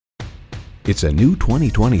It's a new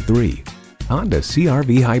 2023 Honda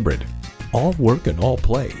CR-V Hybrid. All work and all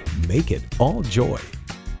play make it all joy.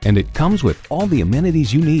 And it comes with all the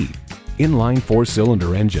amenities you need. Inline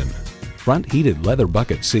 4-cylinder engine, front heated leather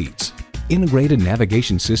bucket seats, integrated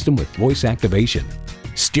navigation system with voice activation,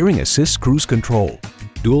 steering assist cruise control,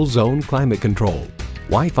 dual zone climate control,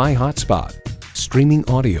 Wi-Fi hotspot, streaming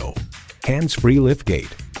audio, hands-free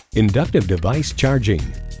liftgate, inductive device charging,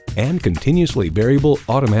 and continuously variable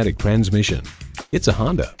automatic transmission. It's a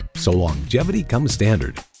Honda, so longevity comes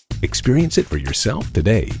standard. Experience it for yourself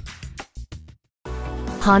today.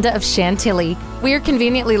 Honda of Chantilly. We are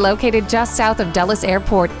conveniently located just south of Dulles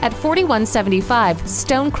Airport at 4175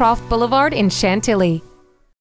 Stonecroft Boulevard in Chantilly.